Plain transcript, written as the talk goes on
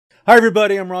Hi,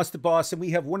 everybody. I'm Ross the Boss, and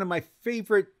we have one of my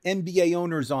favorite NBA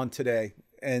owners on today,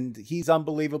 and he's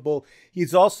unbelievable.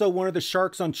 He's also one of the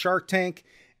sharks on Shark Tank,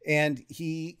 and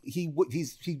he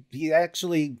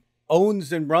actually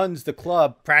owns and runs the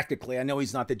club practically. I know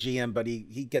he's not the GM, but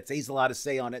he's a lot of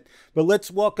say on it. But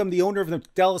let's welcome the owner of the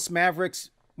Dallas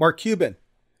Mavericks, Mark Cuban.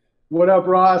 What up,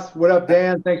 Ross? What up,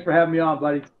 Dan? Thanks for having me on,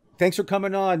 buddy. Thanks for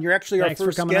coming on. You're actually our Thanks for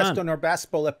first coming guest on. on our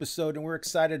basketball episode, and we're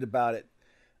excited about it.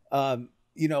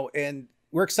 And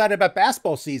we're excited about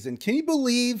basketball season. Can you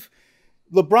believe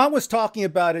LeBron was talking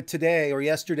about it today or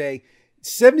yesterday?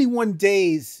 71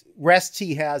 days rest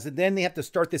he has, and then they have to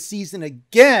start the season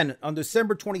again on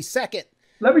December 22nd.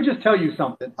 Let me just tell you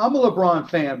something. I'm a LeBron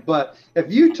fan, but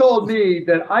if you told me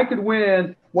that I could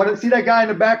win, see that guy in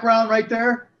the background right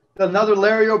there? Another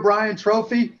Larry O'Brien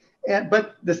trophy,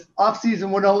 but this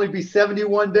offseason would only be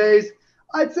 71 days,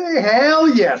 I'd say hell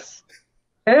yes.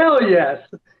 Hell yes.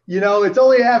 It's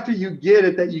only after you get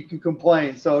it that you can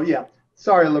complain. So yeah,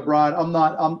 sorry,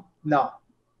 LeBron. No.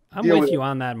 I'm Deal with with you it.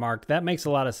 on that, Mark. That makes a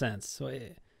lot of sense.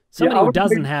 Somebody I who would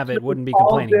doesn't make have it wouldn't be all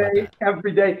complaining about day, that.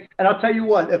 every day. And I'll tell you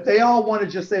what, if they all want to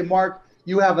just say, Mark,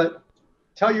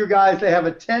 tell your guys they have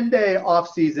a 10-day off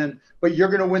season, but you're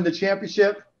going to win the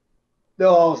championship,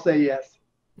 they'll all say yes.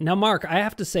 Now, Mark, I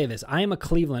have to say this. I am a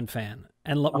Cleveland fan.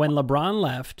 And when LeBron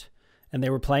left and they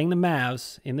were playing the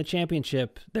Mavs in the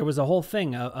championship, there was a whole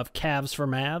thing of Cavs for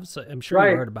Mavs. I'm sure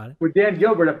Right. you heard about it. With Dan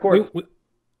Gilbert, of course.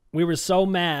 We were so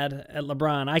mad at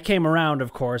LeBron. I came around,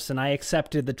 of course, and I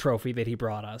accepted the trophy that he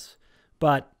brought us.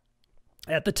 But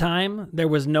at the time, there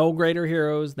was no greater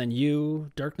heroes than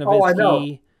you, Dirk Nowitzki. Oh, I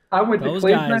know. I went to those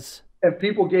Cleveland, guys. and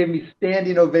people gave me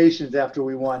standing ovations after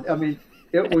we won. I mean,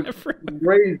 it was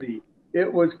crazy.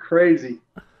 It was crazy.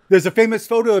 There's a famous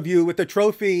photo of you with the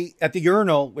trophy at the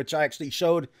urinal, which I actually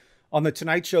showed on the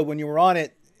Tonight Show when you were on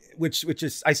it, which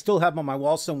is I still have on my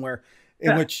wall somewhere.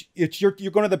 In which you're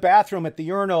going to the bathroom at the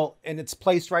urinal and it's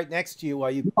placed right next to you while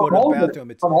you go to the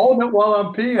bathroom. I'm holding it while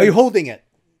I'm peeing. Are you holding it?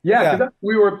 Yeah, because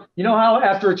we were, you know how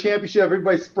after a championship,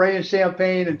 everybody's spraying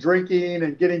champagne and drinking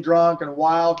and getting drunk and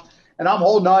wild. And I'm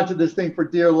holding on to this thing for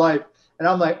dear life. And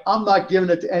I'm like, I'm not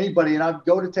giving it to anybody. And I'd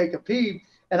go to take a pee.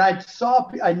 And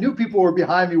I knew people were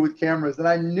behind me with cameras and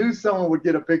I knew someone would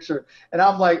get a picture. And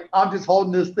I'm like, I'm just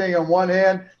holding this thing in one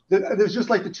hand. There's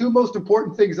just like the two most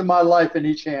important things in my life in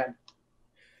each hand.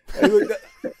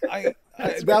 That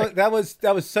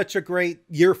was such a great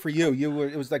year for you.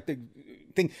 It was like the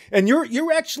thing, and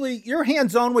you're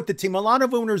hands on with the team. A lot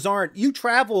of owners aren't. You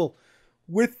travel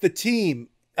with the team.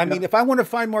 I mean, if I want to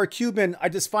find Mark Cuban, I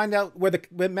just find out where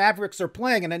the Mavericks are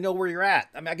playing, and I know where you're at.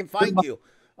 I mean, I can find you.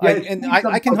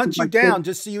 I can hunt you down,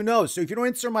 just so you know. So if you don't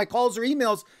answer my calls or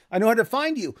emails, I know how to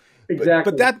find you.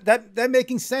 Exactly. But that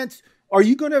making sense.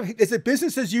 Is it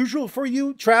business as usual for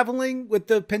you traveling with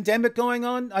the pandemic going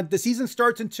on? The season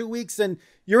starts in 2 weeks and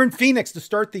you're in Phoenix to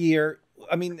start the year.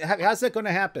 I mean, how's that going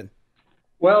to happen?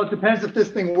 Well, it depends if this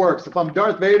thing works. If I'm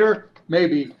Darth Vader,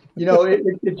 maybe.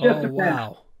 It just depends.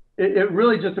 Wow. It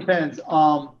really just depends.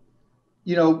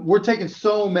 We're taking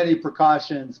so many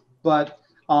precautions, but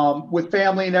with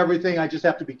family and everything, I just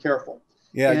have to be careful.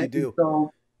 Yeah, you do.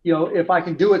 So, if I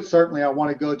can do it, certainly I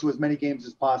want to go to as many games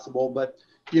as possible. But,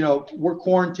 we're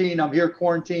quarantined. I'm here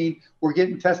quarantined. We're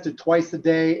getting tested twice a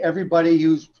day. Everybody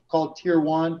who's called tier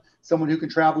 1, someone who can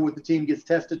travel with the team, gets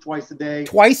tested twice a day.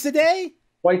 Twice a day?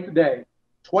 Twice a day.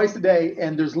 Twice a day.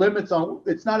 And there's limits on,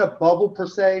 it's not a bubble per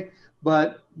se,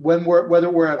 but whether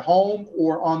we're at home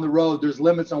or on the road, there's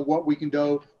limits on what we can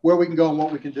do, where we can go and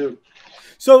what we can do.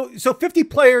 So 50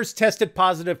 players tested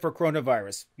positive for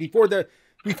coronavirus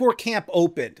before camp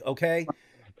opened. Okay.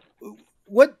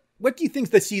 What do you think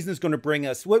the season is going to bring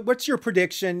us? What's your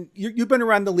prediction? You've been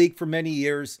around the league for many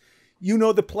years. You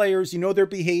know the players. You know their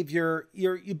behavior.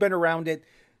 You've been around it.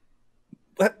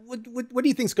 What do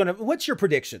you think is going to? What's your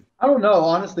prediction? I don't know,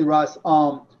 honestly, Ross.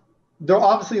 There'll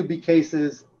obviously be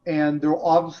cases, and there'll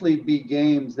obviously be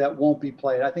games that won't be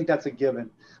played. I think that's a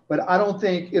given. But I don't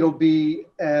think it'll be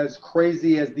as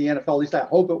crazy as the NFL. At least I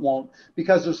hope it won't,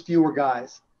 because there's fewer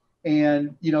guys,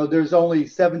 and there's only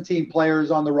 17 players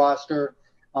on the roster.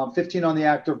 15 on the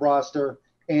active roster,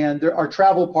 and there are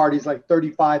travel parties like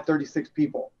 35, 36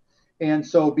 people. And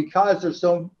so because there's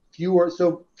so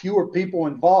fewer people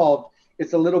involved,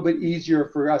 it's a little bit easier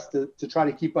for us to try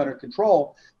to keep under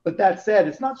control. But that said,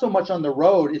 it's not so much on the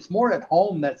road, it's more at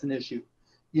home that's an issue.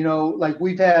 Like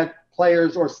we've had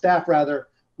players or staff rather,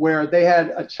 where they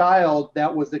had a child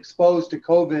that was exposed to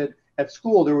COVID at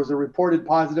school. There was a reported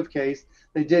positive case.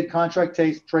 They did contract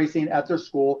tracing at their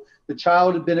school. The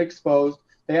child had been exposed.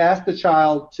 They asked the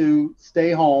child to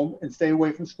stay home and stay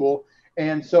away from school.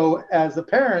 And so as a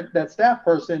parent, that staff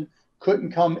person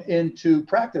couldn't come into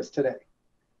practice today.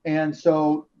 And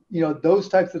so, those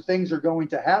types of things are going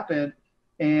to happen,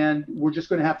 and we're just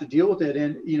going to have to deal with it.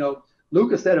 And,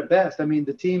 Luca said it best. I mean,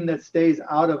 the team that stays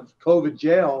out of COVID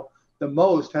jail the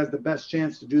most has the best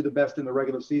chance to do the best in the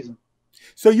regular season.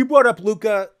 So you brought up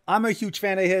Luca. I'm a huge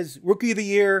fan of his. Rookie of the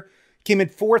Year, came in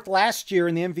 4th last year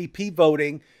in the MVP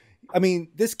voting. I mean,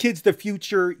 this kid's the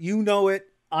future. You know it.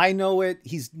 I know it.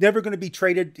 He's never going to be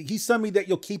traded. He's somebody that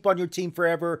you'll keep on your team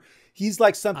forever. He's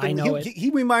like something. He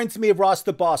reminds me of Ross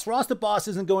the Boss. Ross the Boss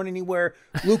isn't going anywhere.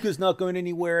 Luca's not going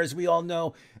anywhere, as we all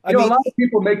know. I mean, a lot of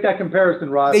people make that comparison,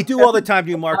 Ross. They do all the time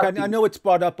to you, Mark. I know it's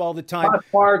brought up all the time. Ross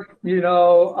Park,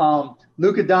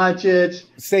 Luka Doncic,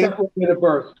 same at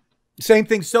birth. Same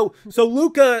thing. So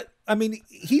Luca, I mean,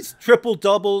 he's triple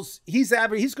doubles. He's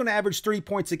going to average 3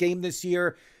 points a game this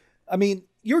year. I mean,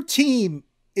 your team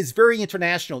is very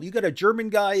international. You got a German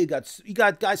guy. You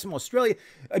got guys from Australia.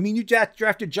 I mean, you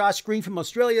drafted Josh Green from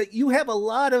Australia. You have a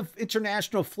lot of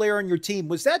international flair on your team.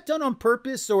 Was that done on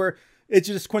purpose, or it's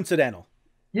just coincidental?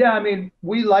 Yeah, I mean,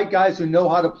 we like guys who know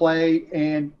how to play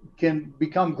and can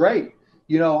become great.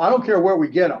 I don't care where we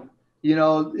get them.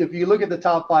 If you look at the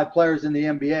top 5 players in the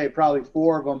NBA, probably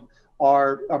 4 of them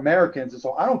are Americans. And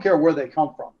so I don't care where they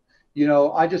come from.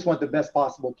 I just want the best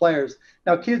possible players.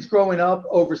 Now, kids growing up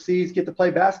overseas get to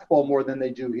play basketball more than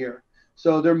they do here.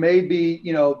 So there may be,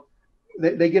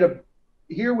 they get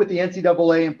here with the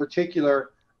NCAA in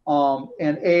particular,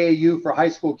 and AAU for high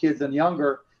school kids and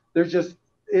younger,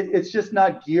 it's just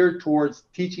not geared towards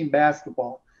teaching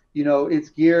basketball. It's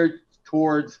geared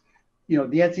towards, the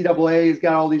NCAA has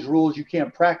got all these rules. You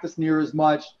can't practice near as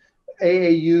much.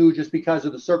 AAU, just because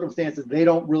of the circumstances, they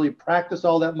don't really practice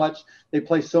all that much. They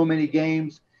play so many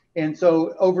games. And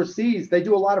so overseas, they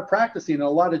do a lot of practicing and a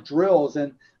lot of drills.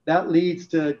 And that leads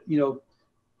to,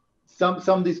 some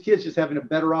of these kids just having a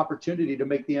better opportunity to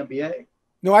make the NBA.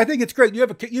 No, I think it's great. You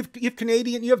have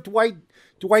Canadian, you have Dwight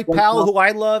Powell, who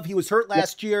I love. He was hurt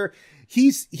last year.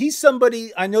 He's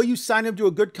somebody, I know you signed him to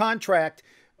a good contract,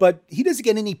 but he doesn't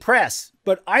get any press.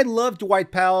 But I love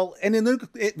Dwight Powell, and in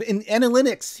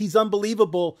analytics, he's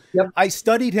unbelievable. Yep. I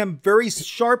studied him very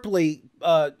sharply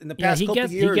in the past couple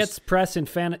of years. He gets press in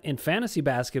fantasy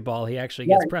basketball. He actually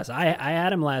gets press. I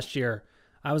had him last year.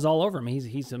 I was all over him.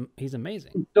 He's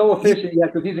amazing. He's so efficient,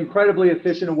 because he's incredibly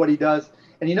efficient in what he does.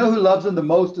 And who loves him the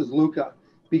most is Luka,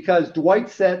 because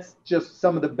Dwight sets just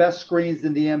some of the best screens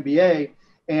in the NBA.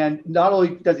 And not only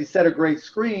does he set a great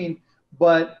screen,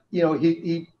 but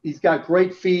he's got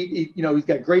great feet. He's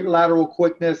got great lateral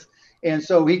quickness, and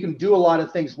so he can do a lot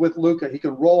of things with Luka. He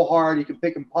can roll hard. He can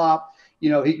pick and pop. He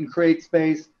can create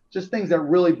space. Just things that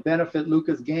really benefit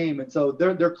Luka's game. And so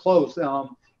they're close.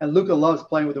 And Luka loves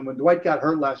playing with him. When Dwight got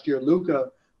hurt last year,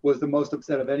 Luka was the most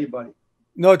upset of anybody.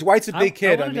 No, Dwight's a big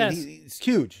kid. He's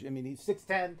huge. I mean, he's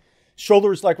 6'10",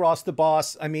 shoulders like Ross the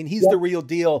Boss. I mean, he's the real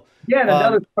deal. Yeah, and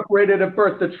another separated at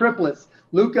birth, the triplets.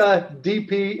 Luka,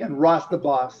 DP, and Ross the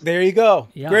Boss. There you go.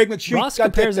 Yeah. Greg McShute. Ross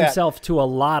compares himself to a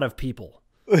lot of people.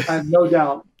 No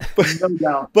doubt. No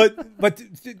doubt.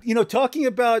 But talking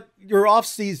about your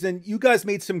offseason, you guys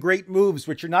made some great moves,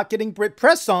 which you're not getting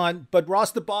press on, but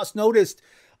Ross the Boss noticed.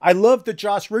 I love the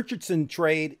Josh Richardson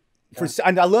trade.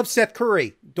 And I love Seth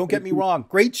Curry. Don't get me wrong.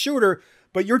 Great shooter.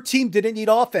 But your team didn't need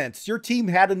offense. Your team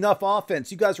had enough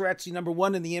offense. You guys were actually number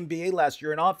 1 in the NBA last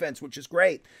year in offense, which is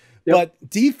great. Yep. But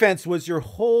defense was your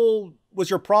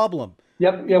problem.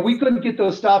 Yep. Yeah, we couldn't get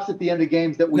those stops at the end of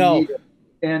games that we needed.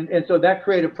 And so that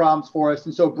created problems for us.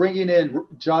 And so bringing in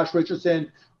Josh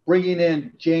Richardson, bringing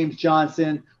in James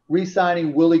Johnson,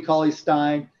 re-signing Willie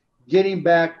Cauley-Stein, getting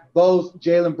back both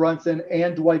Jalen Brunson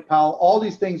and Dwight Powell, all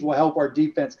these things will help our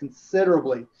defense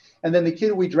considerably. And then the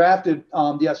kid we drafted,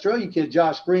 the Australian kid,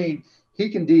 Josh Green, he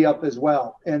can D up as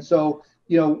well. And so,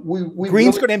 we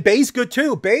Green's good, and Bay's good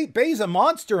too. Bay's a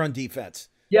monster on defense.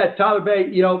 Yeah, Tyler Bay,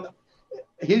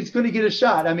 he's going to get a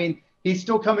shot. I mean, he's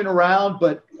still coming around,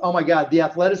 but oh my God, the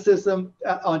athleticism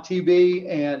on TV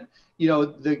and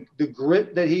the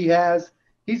grit that he has,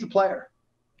 he's a player.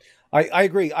 I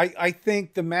agree. I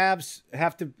think the Mavs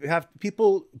have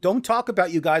people don't talk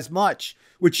about you guys much,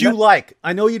 which you like.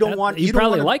 I know you don't want. You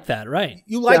probably like that, right?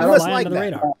 You must like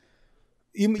that.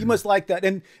 You must like that.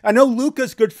 And I know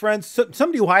Luka's good friends.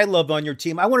 Somebody who I love on your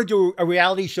team. I want to do a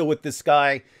reality show with this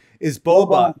guy. Is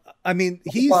Boba? I mean,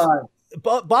 he's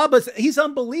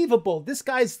unbelievable. This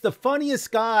guy's the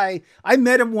funniest guy. I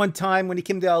met him one time when he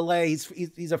came to LA.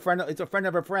 He's a friend. It's a friend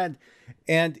of a friend,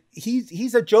 and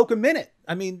he's a joke a minute.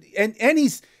 I mean, and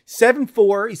he's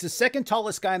 7'4". He's the second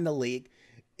tallest guy in the league,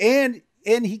 and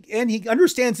he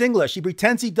understands English. He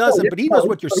pretends he doesn't, but he knows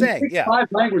what you're saying. Yeah, 5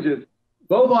 languages.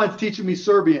 Boban's teaching me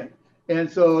Serbian.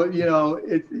 And so,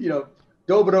 it's,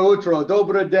 Dobro utro,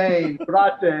 Dobro dane,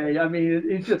 brate. I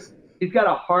mean, he's got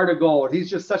a heart of gold. He's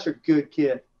just such a good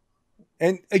kid.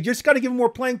 And you just got to give him more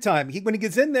playing time. When he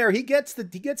gets in there, he gets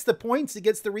the points, he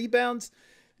gets the rebounds,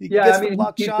 he gets the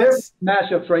block shots.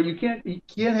 Matchups, right? You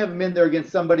can't have him in there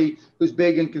against somebody who's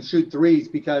big and can shoot threes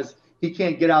because he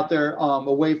can't get out there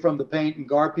away from the paint and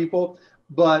guard people.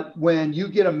 But when you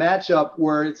get a matchup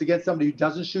where it's against somebody who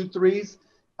doesn't shoot threes,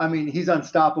 I mean, he's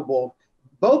unstoppable.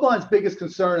 Boban's biggest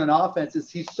concern in offense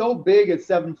is he's so big at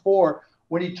 7'4".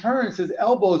 When he turns, his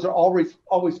elbows are always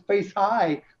face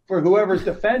high for whoever's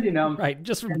defending him. Right,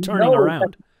 just from turning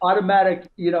around. Automatic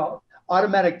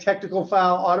technical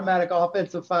foul, automatic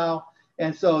offensive foul.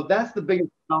 And so that's the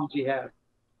biggest challenge he has.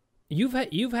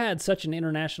 You've had such an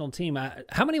international team.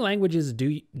 How many languages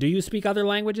do you speak? Other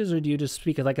languages, or do you just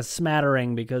speak like a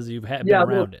smattering because you've been around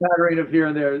it? Yeah, a smattering of here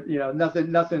and there.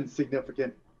 Nothing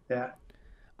significant. Yeah.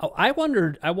 Oh, I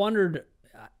wondered.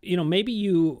 Maybe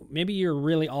you're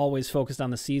really always focused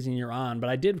on the season you're on, but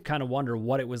I did kind of wonder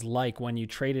what it was like when you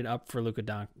traded up for Luka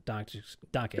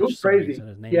Doncic. It was crazy.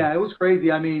 Yeah, it was crazy.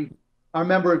 I mean, I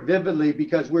remember it vividly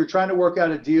because we were trying to work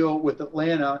out a deal with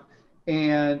Atlanta,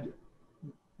 and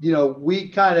we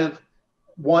kind of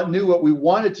knew what we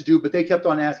wanted to do, but they kept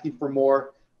on asking for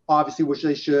more, obviously, which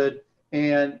they should.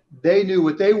 And they knew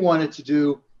what they wanted to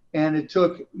do. And it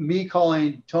took me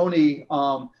calling Tony,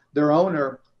 their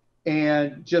owner,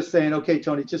 and just saying, okay,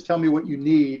 Tony, just tell me what you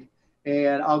need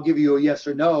and I'll give you a yes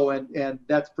or no. And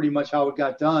that's pretty much how it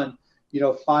got done,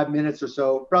 5 minutes or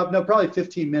so, probably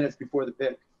 15 minutes before the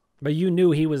pick. But you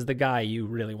knew he was the guy you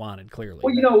really wanted, clearly.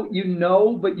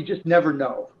 Well, but you just never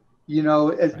know.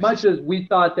 As much as we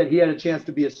thought that he had a chance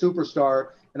to be a superstar,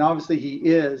 and obviously he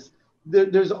is,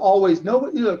 there's always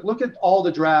nobody. Look at all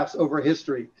the drafts over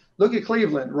history. Look at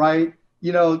Cleveland, right?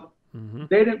 They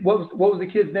didn't. What was the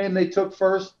kid's name they took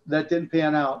first that didn't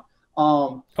pan out?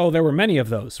 There were many of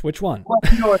those. Which one? Well,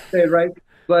 you know what I say, right?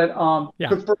 But for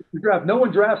the draft, no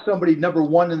one drafts somebody number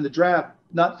one in the draft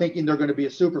not thinking they're going to be a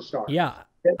superstar. Yeah,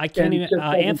 I can't even.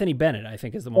 Anthony Bennett, I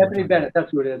think, is the one. Anthony Bennett,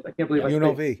 that's who it is. I can't believe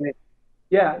UNLV.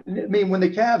 Yeah, I mean, when the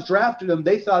Cavs drafted him,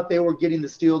 they thought they were getting the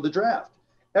steal of the draft.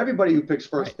 Everybody who picks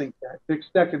first thinks that, picks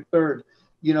second, third,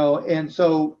 and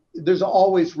so there's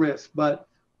always risk. But,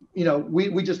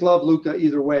 we just love Luka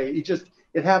either way.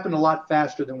 It happened a lot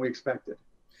faster than we expected.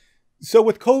 So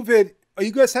with COVID, are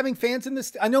you guys having fans in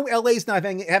this? I know LA's not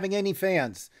having any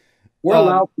fans. We're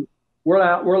allowed to.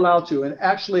 We're allowed to. And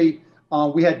actually,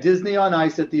 we had Disney on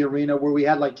Ice at the arena where we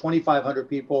had like 2,500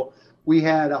 people. We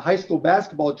had a high school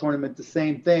basketball tournament, the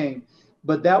same thing,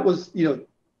 but that was,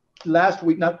 last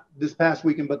week, not this past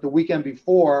weekend, but the weekend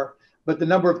before. But the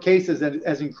number of cases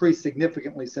has increased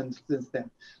significantly since then.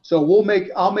 So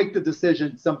I'll make the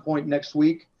decision some point next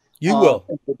week. You will.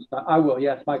 I will.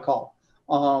 Yeah, it's my call.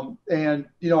 And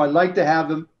I'd like to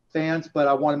have fans, but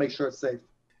I want to make sure it's safe.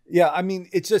 Yeah, I mean,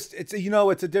 it's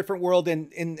a different world.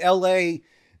 In LA,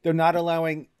 they're not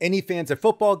allowing any fans at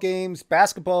football games,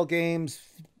 basketball games.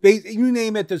 You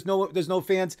name it, there's no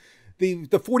fans. The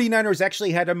 49ers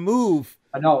actually had to move.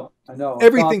 I know.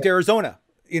 Everything to Arizona.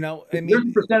 There's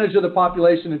a percentage of the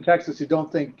population in Texas who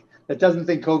doesn't think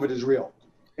COVID is real,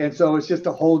 and so it's just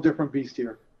a whole different beast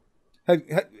here.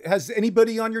 Has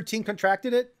anybody on your team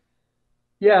contracted it?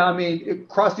 Yeah, I mean,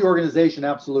 across the organization,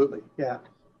 absolutely. Yeah.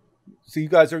 So you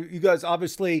guys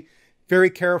obviously very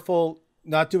careful,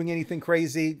 not doing anything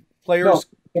crazy. Players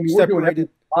we're doing everything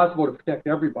possible to protect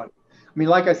everybody. I mean,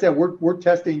 like I said, we're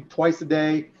testing twice a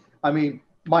day. I mean,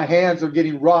 my hands are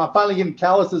getting raw. I'm finally getting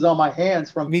calluses on my hands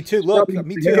from. Me too. Look,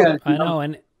 me too. Hands, I know,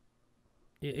 and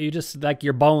you just like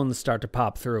your bones start to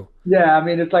pop through. Yeah, I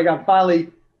mean, it's like I'm finally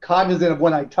cognizant of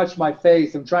when I touch my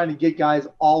face. I'm trying to get guys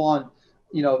all on,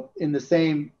 in the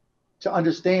same, to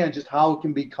understand just how it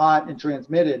can be caught and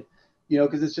transmitted.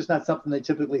 Because it's just not something they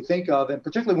typically think of, and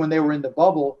particularly when they were in the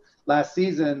bubble last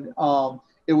season.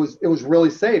 It was really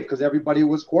safe because everybody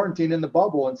was quarantined in the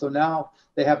bubble. And so now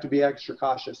they have to be extra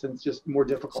cautious, and it's just more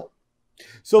difficult.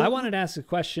 So I wanted to ask a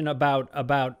question about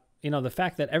the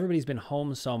fact that everybody's been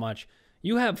home so much.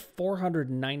 You have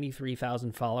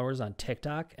 493,000 followers on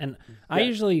TikTok. And I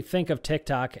usually think of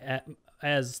TikTok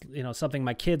as something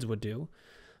my kids would do,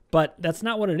 but that's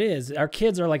not what it is. Our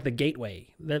kids are like the gateway.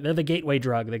 They're the gateway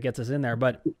drug that gets us in there.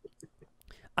 But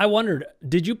I wondered,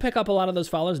 did you pick up a lot of those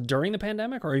followers during the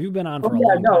pandemic, or have you been on for a long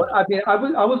time? No, I mean,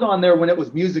 I was on there when it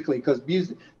was Musical.ly, because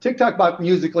TikTok bought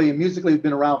Musical.ly, and Musical.ly has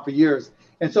been around for years.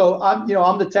 And so I'm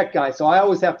the tech guy, so I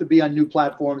always have to be on new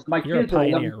platforms. You're kids a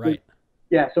pioneer, right?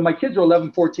 Yeah, so my kids are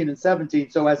 11, 14, and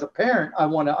 17. So as a parent, I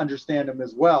want to understand them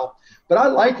as well. But I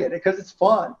like it because it's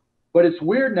fun. But it's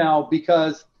weird now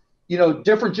because,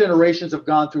 different generations have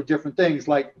gone through different things.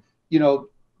 Like, the young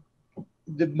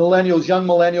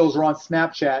millennials are on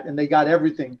Snapchat and they got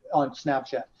everything on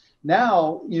Snapchat.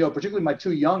 Now, particularly my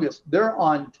two youngest, they're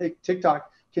on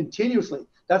TikTok continuously.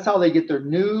 That's how they get their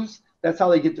news. That's how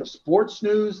they get their sports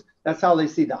news. That's how they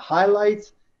see the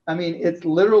highlights. I mean, it's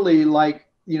literally like,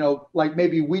 like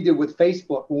maybe we did with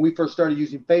Facebook when we first started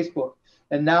using Facebook.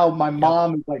 And now my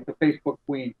mom is like the Facebook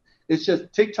queen. It's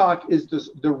just TikTok is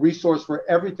the resource for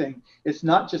everything. It's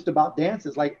not just about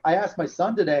dances. Like I asked my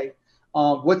son today,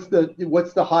 what's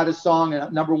the hottest song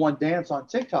and #1 dance on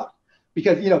TikTok?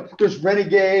 Because, there's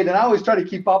Renegade, and I always try to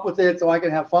keep up with it so I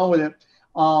can have fun with it.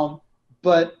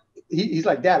 But he's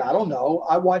like, Dad, I don't know.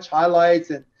 I watch highlights.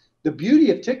 And the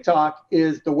beauty of TikTok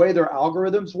is the way their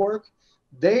algorithms work.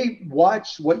 They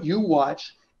watch what you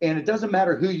watch, and it doesn't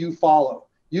matter who you follow.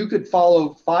 You could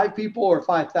follow 5 people or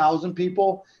 5,000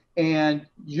 people, and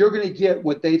you're going to get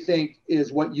what they think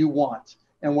is what you want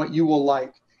and what you will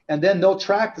like. And then they'll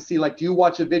track to see, like, do you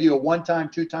watch a video 1 time,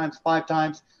 2 times, 5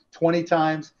 times, 20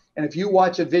 times? And if you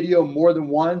watch a video more than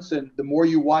once, and the more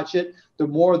you watch it, the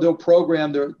more they'll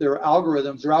program their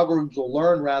algorithms. Their algorithms will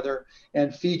learn, rather,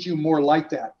 and feed you more like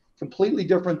that. Completely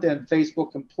different than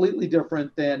Facebook, completely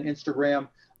different than Instagram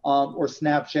or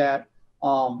Snapchat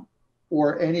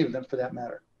or any of them for that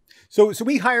matter. So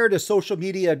we hired a social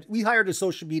media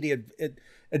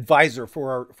advisor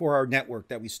for our network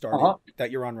that we started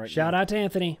that you're on right now. Shout out to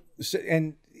Anthony. So,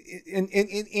 and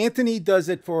Anthony does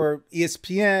it for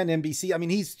ESPN, NBC. I mean,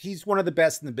 he's one of the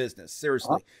best in the business.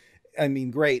 Seriously. I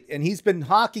mean, great. And he's been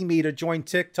hawking me to join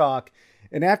TikTok.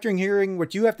 And after hearing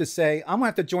what you have to say, I'm gonna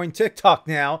have to join TikTok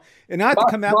now, and I have to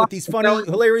come out with these funny,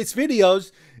 hilarious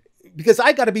videos because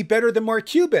I got to be better than Mark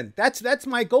Cuban. That's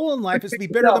my goal in life, is to be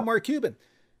better than Mark Cuban.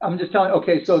 I'm just telling you.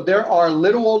 Okay, so there are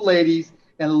little old ladies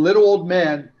and little old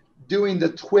men doing the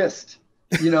twist,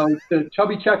 the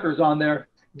chubby checkers on there,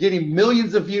 getting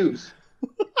millions of views.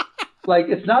 Like,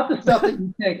 it's not the stuff that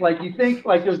you think. Like, you think,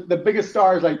 like, there's the biggest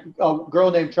stars, like a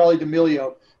girl named Charlie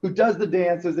D'Amelio, who does the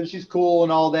dances, and she's cool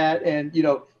and all that, and,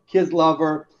 kids love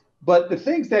her. But the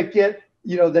things that get,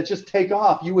 that just take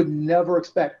off, you would never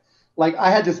expect. Like,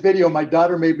 I had this video, my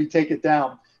daughter made me take it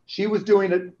down. She was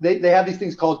doing it. They have these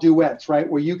things called duets, right?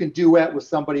 Where you can duet with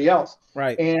somebody else.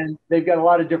 Right. And they've got a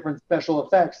lot of different special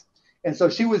effects. And so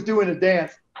she was doing a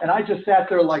dance, and I just sat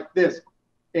there like this.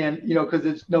 And,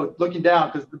 because looking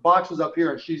down, because the box was up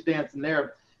here and she's dancing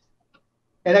there.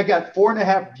 And I got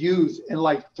 4.5 views in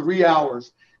like 3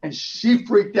 hours. And she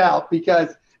freaked out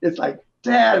because it's like,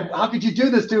 Dad, how could you do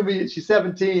this to me? She's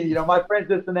 17, my friends,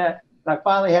 this and that. And I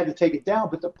finally had to take it down.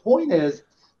 But the point is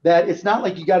that it's not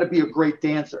like you got to be a great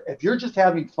dancer. If you're just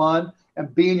having fun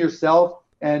and being yourself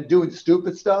and doing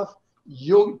stupid stuff,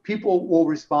 people will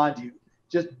respond to you.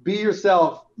 Just be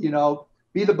yourself,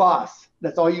 be the boss.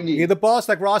 That's all you need. You're the boss,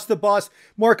 like Ross the Boss.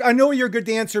 Mark, I know you're a good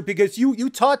dancer because you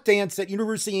taught dance at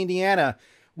University of Indiana,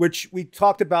 which we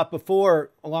talked about before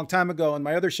a long time ago on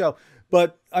my other show.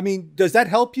 But, I mean, does that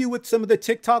help you with some of the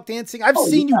TikTok dancing? I've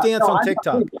seen you dance on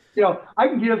TikTok. I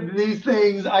can give these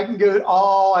things. I can give it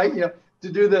all, to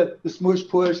do the smoosh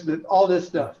push, all this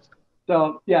stuff.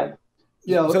 So, yeah.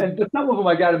 And some of them,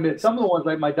 I got to admit, some of the ones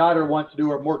like my daughter wants to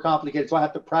do are more complicated, so I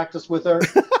have to practice with her.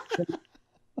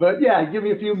 But yeah, give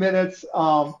me a few minutes,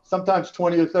 sometimes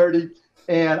 20 or 30,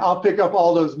 and I'll pick up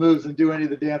all those moves and do any of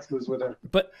the dance moves with her.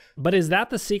 But is that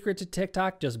the secret to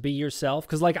TikTok? Just be yourself?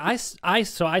 Because like I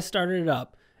started it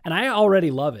up, and I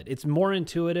already love it. It's more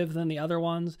intuitive than the other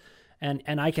ones, and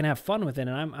I can have fun with it.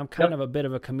 And I'm kind of a bit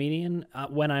of a comedian.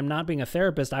 When I'm not being a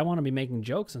therapist, I want to be making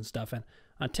jokes and stuff. And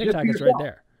on TikTok, it's right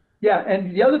there. Yeah,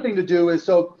 and the other thing to do is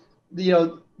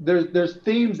there's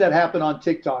themes that happen on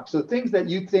TikTok. So things that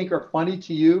you think are funny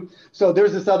to you. So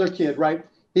there's this other kid, right?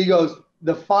 He goes,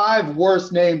 the 5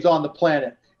 worst names on the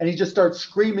planet. And he just starts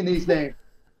screaming these names.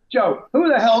 Joe, who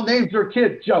the hell names their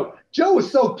kid Joe? Joe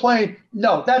is so plain.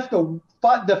 No, that's the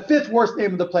 5th worst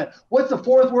name of the planet. What's the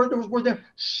 4th worst name?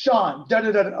 Sean.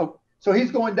 Oh. So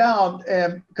he's going down,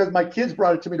 and because my kids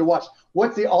brought it to me to watch.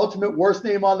 What's the ultimate worst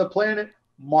name on the planet?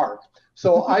 Mark.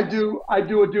 So I do a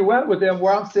duet with him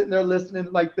where I'm sitting there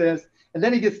listening like this, and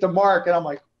then he gets to Mark, and I'm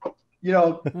like,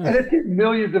 and it's getting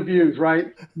millions of views,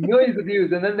 right? Millions of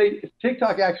views, and then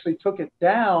TikTok actually took it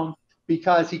down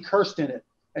because he cursed in it,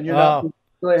 and you're not.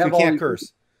 So they have you can't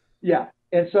curse. Yeah,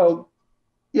 and so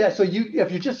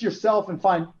if you're just yourself and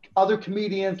find other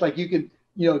comedians, like you can,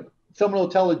 someone will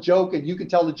tell a joke and you can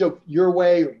tell the joke your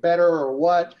way or better or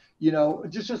what,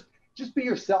 just be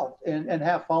yourself and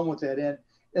have fun with it.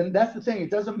 And that's the thing.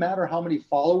 It doesn't matter how many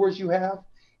followers you have.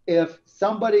 If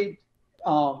somebody,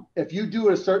 if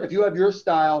you have your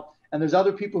style and there's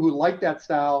other people who like that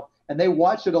style and they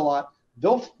watch it a lot,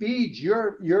 they'll feed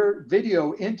your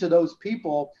video into those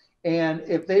people. And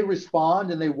if they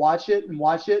respond and they watch it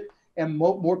and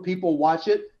more people watch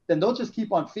it, then they'll just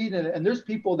keep on feeding it. And there's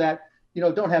people that,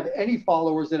 don't have any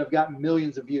followers that have gotten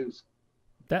millions of views.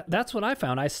 That's what I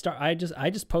found. I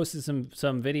just posted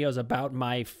some videos about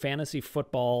my fantasy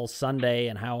football Sunday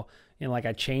and how, like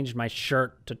I changed my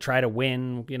shirt to try to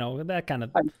win, that kind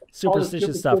of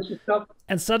superstitious stuff.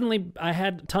 And suddenly I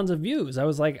had tons of views. I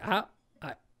was like,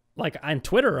 like on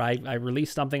Twitter, I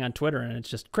released something on Twitter and it's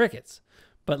just crickets.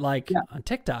 But on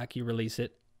TikTok, you release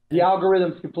it. The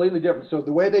algorithm's completely different. So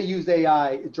the way they use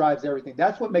AI, it drives everything.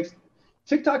 That's what makes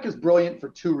TikTok is brilliant for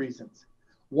two reasons.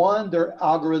 One, their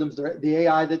algorithms, the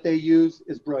AI that they use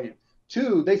is brilliant.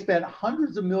 Two, they spent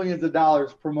hundreds of millions of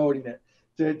dollars promoting it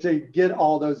to get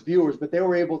all those viewers, but they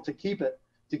were able to keep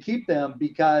them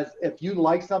because if you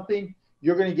like something,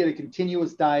 you're going to get a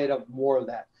continuous diet of more of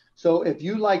that. So if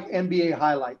you like NBA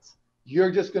highlights, you're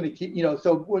just going to keep,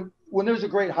 so when there's a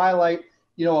great highlight,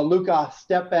 a Luka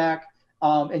step back,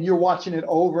 and you're watching it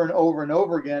over and over and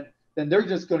over again, then they're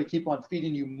just going to keep on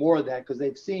feeding you more of that because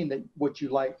they've seen that what you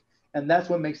like. And that's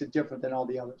what makes it different than all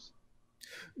the others.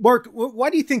 Mark, why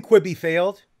do you think Quibi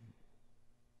failed?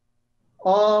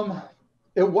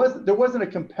 There wasn't a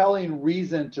compelling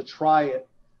reason to try it.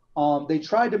 They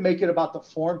tried to make it about the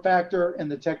form factor and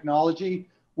the technology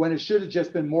when it should have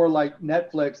just been more like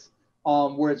Netflix,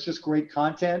 where it's just great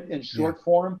content in short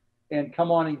form and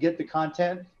come on and get the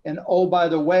content. And oh, by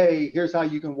the way, here's how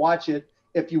you can watch it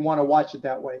if you want to watch it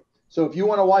that way. So if you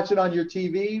want to watch it on your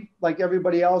TV, like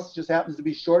everybody else, just happens to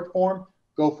be short form,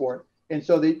 go for it. And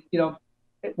so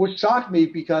what shocked me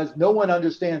because no one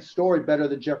understands story better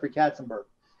than Jeffrey Katzenberg.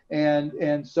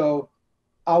 And so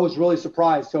I was really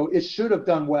surprised. So it should have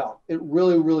done well. It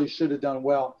really, really should have done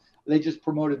well. They just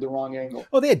promoted the wrong angle.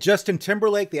 Oh, they had Justin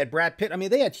Timberlake. They had Brad Pitt. I mean,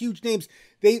 they had huge names.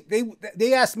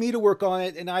 They asked me to work on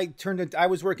it, and I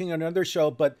was working on another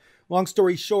show. But long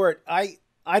story short,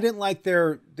 I didn't like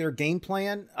their game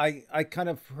plan. I kind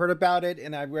of heard about it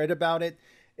and I read about it,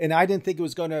 and I didn't think it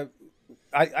was going to.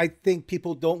 I think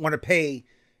people don't want to pay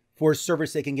for a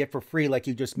service they can get for free, like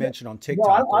you just mentioned on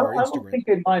TikTok or Instagram. I don't think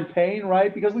they mind paying,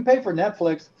 right? Because we pay for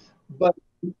Netflix, but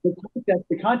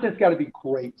the content's got to be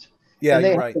great. Yeah, and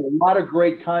they you're right. had a lot of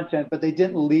great content, but they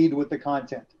didn't lead with the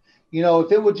content.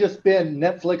 If it would just been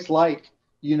Netflix-like,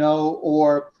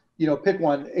 or pick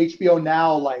one, HBO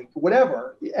Now, like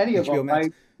whatever, any of them, Max.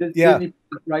 right? Yeah. Disney,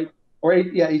 right? Or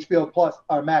HBO Plus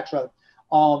or Max, rather.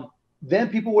 Then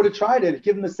people would have tried it.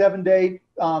 Give them the 7-day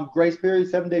grace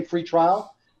period, 7-day free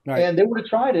trial, right. And they would have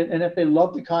tried it. And if they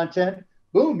love the content,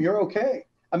 boom, you're okay.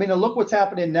 I mean, and look what's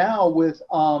happening now with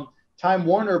Time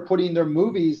Warner putting their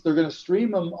movies. They're going to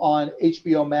stream them on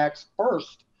HBO Max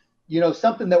first.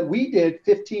 Something that we did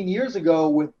 15 years ago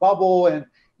with Bubble and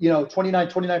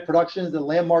 2929 Productions and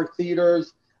Landmark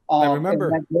Theaters. I remember.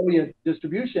 And Magnolia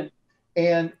Distribution.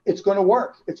 And it's going to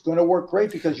work. It's going to work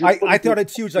great because I thought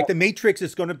it's huge. Like The Matrix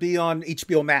is going to be on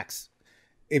HBO Max.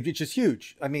 It's just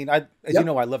huge. I mean, as you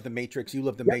know, I love The Matrix. You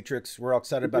love The Matrix. We're all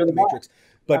excited about The Matrix.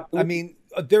 But absolutely. I mean,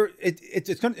 it's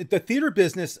the theater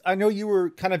business. I know you were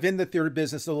kind of in the theater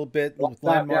business a little bit with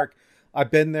Landmark. I've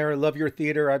been there. I love your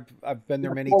theater. I've been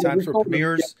there many times for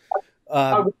premieres.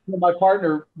 My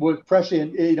partner was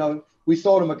prescient. We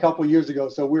sold him a couple of years ago,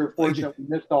 so we were fortunate we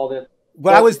missed all this.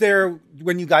 But I was there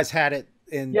when you guys had it.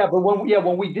 But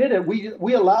when we did it,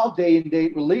 we allowed day and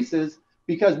date releases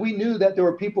because we knew that there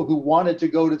were people who wanted to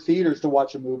go to theaters to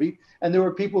watch a movie, and there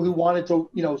were people who wanted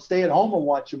to stay at home and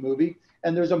watch a movie.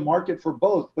 And there's a market for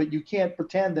both, but you can't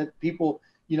pretend that people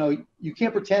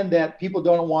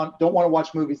don't want to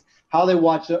watch movies how they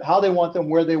watch it, how they want them,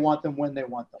 where they want them, when they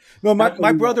want them. No,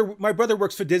 my brother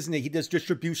works for Disney. He does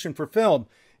distribution for film,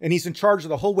 and he's in charge of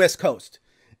the whole West Coast.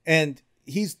 And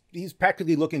he's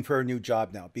practically looking for a new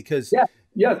job now because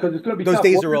because it's going to be those tough.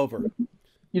 days are over.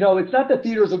 It's not that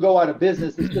theaters will go out of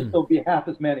business. It's just there'll be half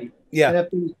as many. Yeah.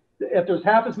 And if there's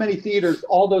half as many theaters,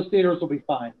 all those theaters will be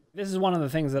fine. This is one of the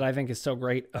things that I think is so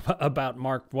great about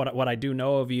Mark, what I do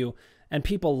know of you, and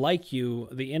people like you,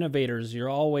 the innovators.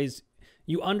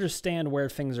 You understand where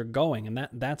things are going, and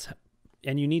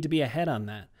and you need to be ahead on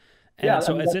that. And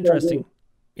so it's interesting.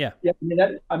 Yeah.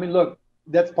 Look,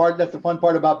 that's the fun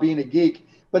part about being a geek.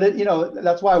 But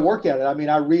that's why I work at it. I mean,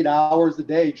 I read hours a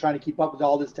day trying to keep up with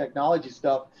all this technology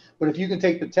stuff. But if you can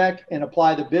take the tech and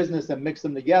apply the business and mix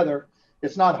them together,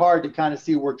 it's not hard to kind of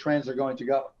see where trends are going to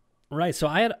go. Right. So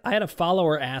I had a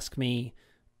follower ask me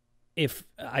if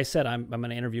I said I'm going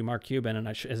to interview Mark Cuban, and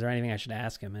is there anything I should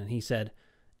ask him? And he said,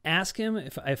 ask him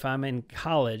if I'm in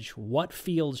college, what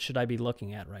fields should I be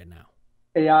looking at right now?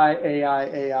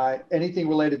 AI, anything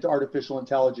related to artificial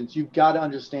intelligence. You've got to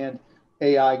understand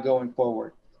AI going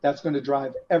forward. That's going to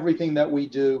drive everything that we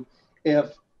do.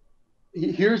 If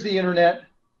here's the internet,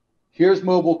 here's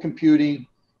mobile computing,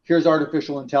 here's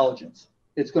artificial intelligence.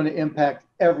 It's going to impact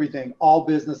everything, all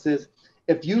businesses.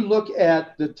 If you look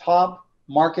at the top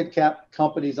market cap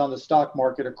companies on the stock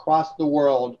market across the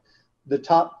world, the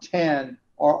top 10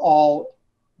 are all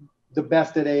the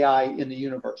best at AI in the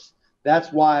universe.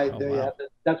 That's why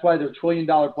that's why they're $1 trillion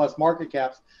plus market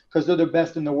caps, because they're the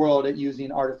best in the world at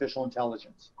using artificial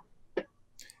intelligence.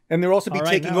 And they'll also be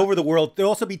taking over the world. They'll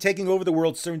also be taking over the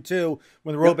world soon too,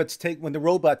 when the robots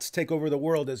take over the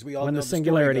world, as we all know. When the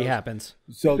singularity happens.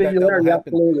 So singularity, that will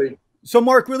happen. Absolutely. So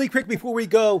Mark, really quick before we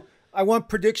go, I want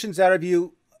predictions out of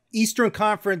you. Eastern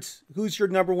Conference, who's your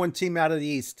number one team out of the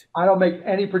East? I don't make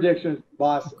any predictions,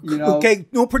 boss. You know. Okay,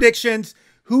 no predictions.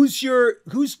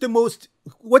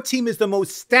 What team is the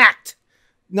most stacked?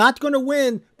 Not going to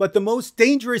win, but the most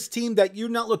dangerous team that you're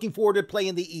not looking forward to play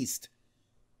in the East?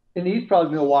 In the East,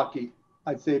 probably Milwaukee.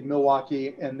 I'd say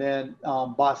Milwaukee, and then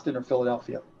Boston or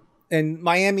Philadelphia. And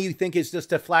Miami, you think, is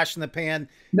just a flash in the pan?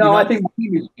 No, I think the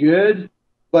team is good,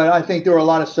 but I think there were a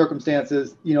lot of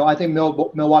circumstances. You know, I think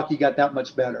Milwaukee got that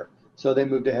much better, so they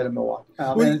moved ahead of Milwaukee.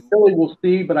 And Philly, we'll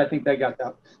see, but I think they got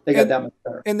that much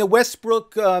better. And the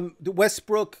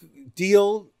Westbrook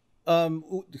deal.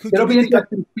 It'll be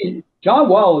interesting to see. John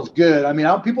Wall is good. I mean,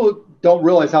 people don't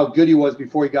realize how good he was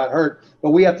before he got hurt,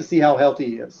 but we have to see how healthy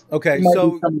he is. Okay, he might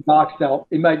need some of Doc's help.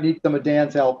 He might need some of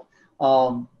Dan's help,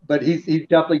 but he's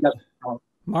definitely got.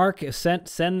 Mark, send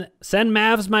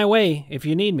Mavs my way if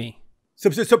you need me. So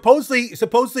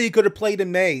supposedly he could have played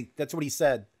in May. That's what he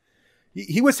said.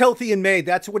 He was healthy in May.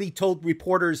 That's what he told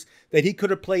reporters, that he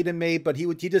could have played in May, but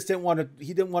he just didn't want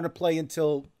to play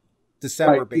until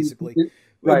December, basically.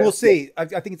 Right. We'll see. I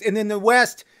think, and in the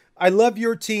West, I love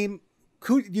your team.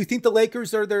 Do you think the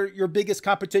Lakers are your biggest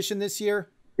competition this year?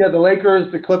 Yeah, the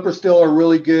Lakers, the Clippers still are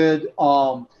really good.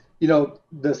 You know,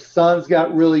 the Suns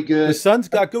got really good. The Suns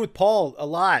got good with Paul a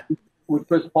lot. With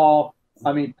Chris Paul.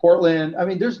 I mean, Portland. I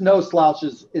mean, there's no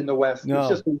slouches in the West. No. It's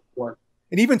just work.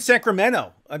 And even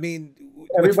Sacramento. I mean,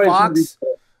 with Fox,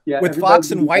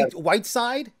 and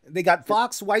Whiteside, they got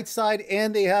Fox, Whiteside,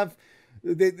 and they have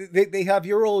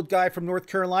your old guy from North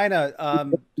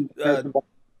Carolina.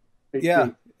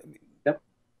 Yep.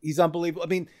 He's unbelievable. I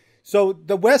mean, so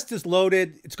the West is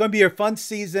loaded. It's going to be a fun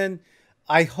season.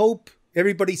 I hope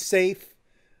everybody's safe.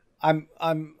 I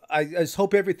just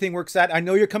hope everything works out. I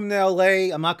know you're coming to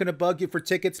LA. I'm not going to bug you for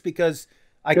tickets because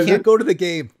I can't go to the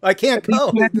game. I can't go.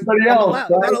 I'm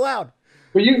not allowed.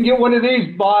 Well, you can get one of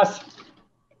these, boss.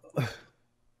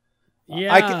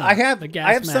 Yeah, I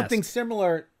have something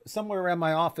similar somewhere around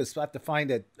my office. I have to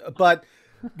find it. But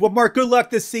Mark, good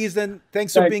luck this season.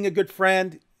 Thanks for being a good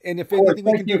friend. And if anything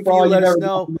we can do for you, let us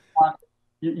know.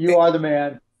 You are the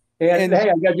man. And hey,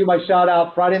 I got to do my shout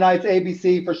out. Friday nights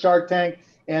ABC for Shark Tank,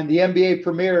 and the NBA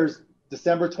premieres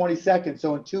December 22nd.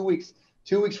 So in 2 weeks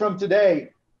from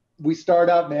today, we start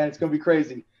up, man. It's going to be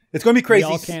crazy. It's going to be crazy.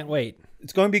 We all can't wait.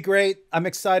 It's going to be great. I'm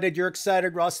excited. You're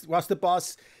excited. Ross the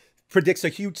boss predicts a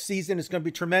huge season. It's going to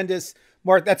be tremendous.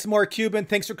 Mark, that's Mark Cuban.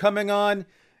 Thanks for coming on.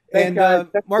 Thanks,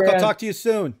 Mark, I'll talk to you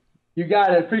soon. You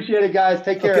got it. Appreciate it, guys.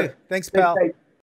 Take care. Okay. Thanks, pal.